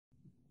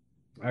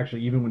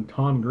Actually, even when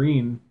Tom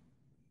Green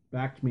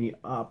backed me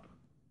up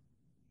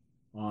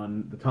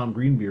on the Tom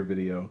Green beer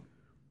video,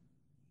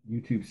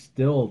 YouTube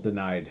still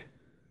denied.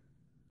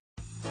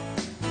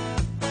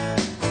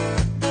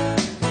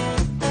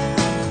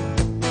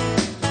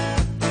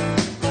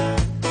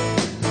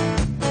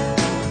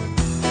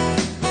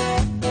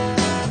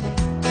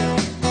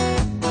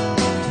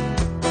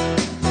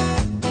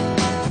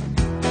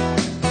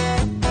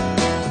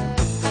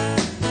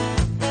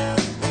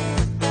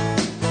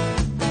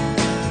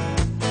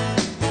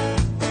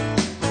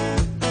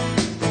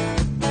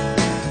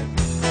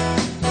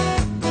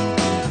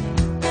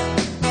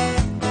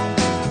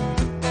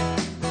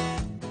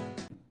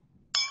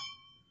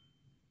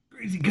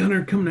 Crazy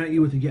Gunner coming at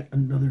you with yet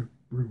another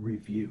brew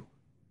review.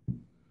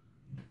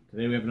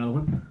 Today we have another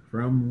one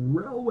from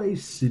Railway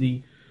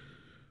City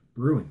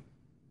Brewing.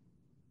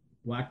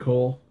 Black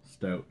Coal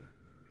Stout.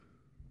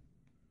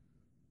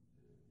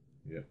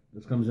 Yep,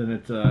 this comes in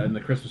in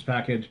the Christmas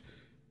package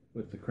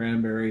with the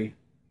cranberry,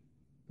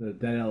 the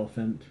dead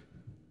elephant,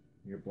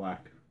 your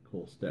black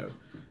coal stout.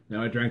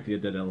 Now I drank the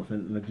dead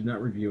elephant and I did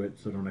not review it,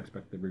 so don't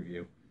expect the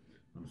review.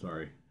 I'm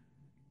sorry,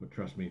 but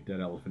trust me,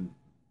 dead elephant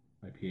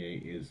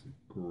IPA is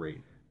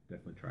great.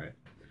 Definitely try it.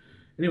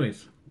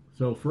 Anyways,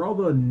 so for all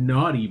the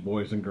naughty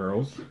boys and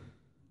girls,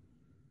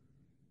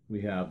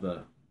 we have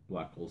the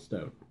Black Coal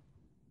Stout.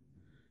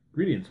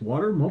 Ingredients: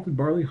 water, malted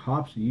barley,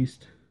 hops,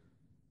 yeast,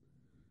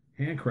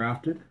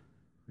 handcrafted.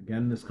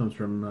 Again, this comes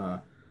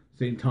from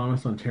St.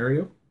 Thomas,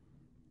 Ontario.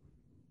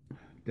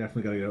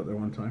 Definitely got to get out there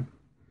one time.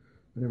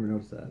 I never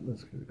noticed that.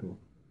 That's kind of cool.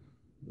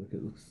 Look,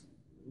 it looks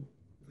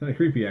kind of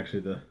creepy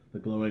actually. The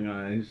glowing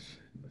eyes,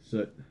 the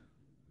soot.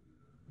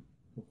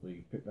 Hopefully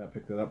you picked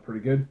that up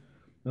pretty good.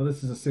 Now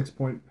this is a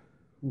 6%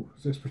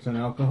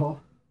 alcohol.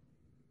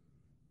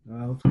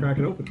 Let's crack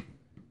it open.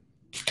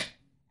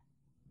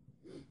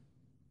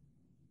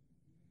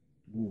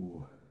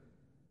 Ooh.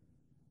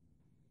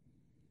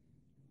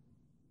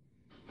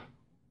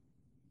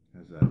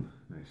 Has that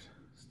nice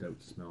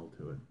stout smell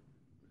to it.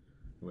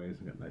 Anyways,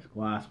 I got a nice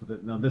glass with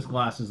it. Now this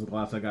glass is the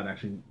glass I got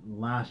actually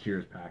last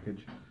year's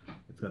package.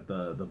 It's got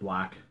the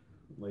black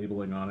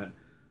labeling on it,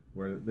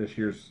 where this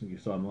year's, you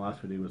saw in the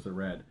last video, was the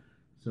red.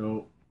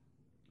 So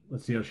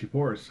let's see how she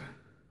pours.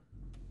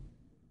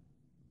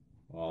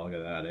 Oh, look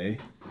at that, eh?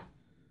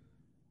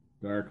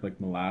 Dark like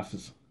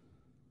molasses.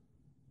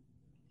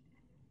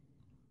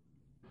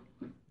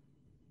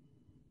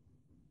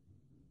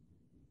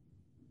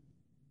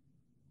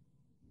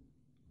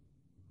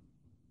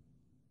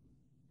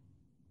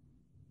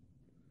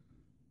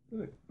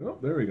 Oh,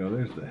 there we go.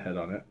 There's the head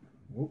on it.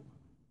 Whoop,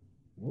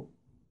 whoop,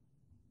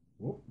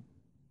 whoop.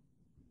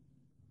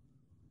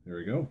 There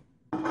we go.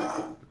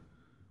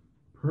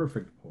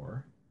 Perfect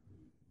pour.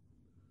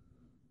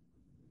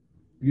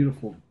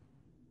 Beautiful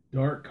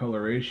dark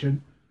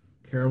coloration.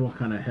 Caramel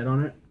kind of head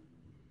on it.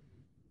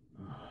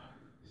 Oh,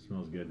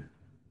 smells good.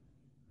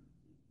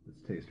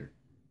 Let's taste her.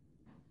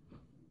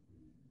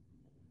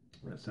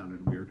 That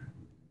sounded weird.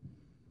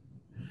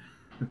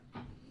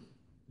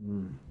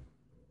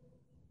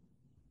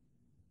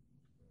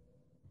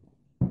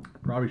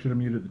 Probably should have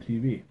muted the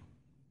TV,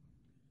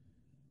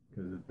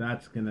 because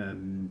that's gonna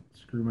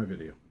screw my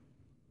video.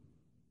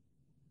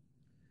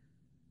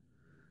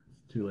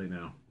 It's too late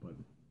now, but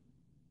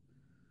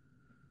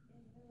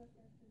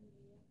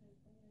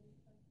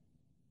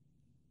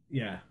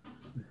yeah,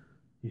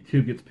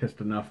 YouTube gets pissed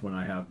enough when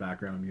I have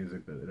background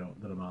music that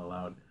I'm not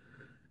allowed.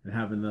 And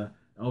having the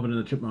Alvin and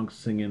the Chipmunks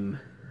singing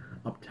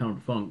Uptown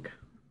Funk.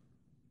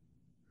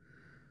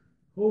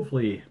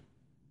 Hopefully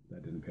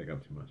that didn't pick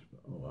up too much, but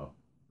oh well.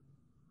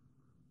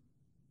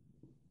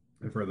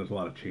 I've heard there's a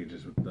lot of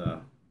changes with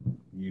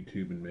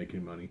YouTube and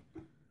making money,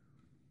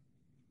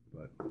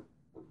 but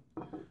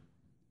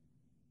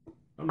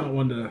I'm not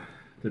one to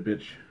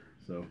bitch,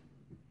 so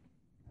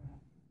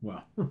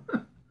well. I'm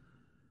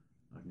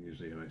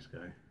usually a nice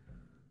guy.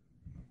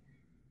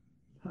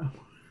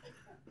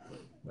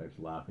 Wife's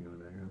laughing in the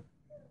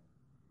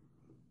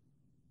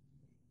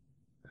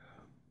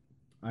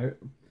background.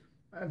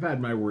 I've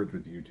had my words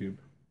with YouTube.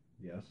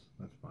 Yes,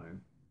 that's fine.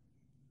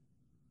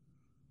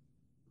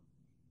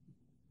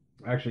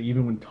 Actually,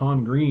 even when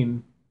Tom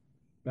Green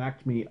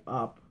backed me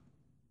up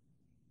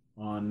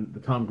on the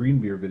Tom Green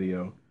beer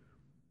video,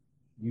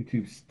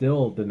 YouTube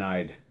still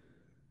denied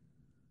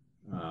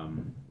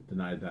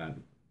that.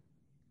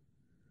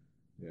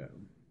 Yeah,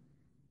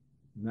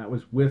 and that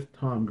was with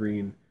Tom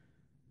Green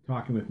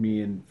talking with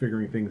me and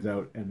figuring things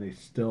out, and they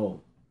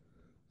still.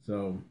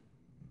 So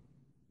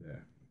yeah.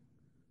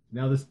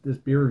 Now this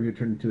beer review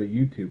turned into a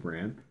YouTube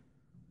rant.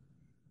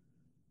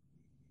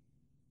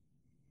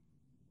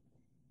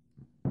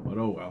 But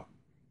oh well.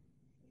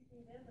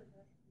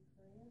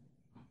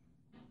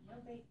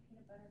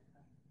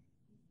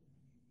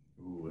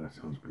 Ooh, that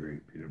sounds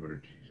great. Peanut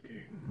butter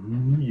cheesecake.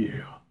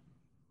 Yeah.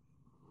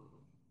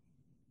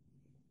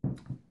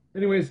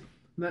 Anyways, on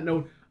that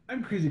note,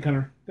 I'm Crazy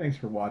Connor. Thanks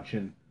for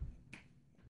watching.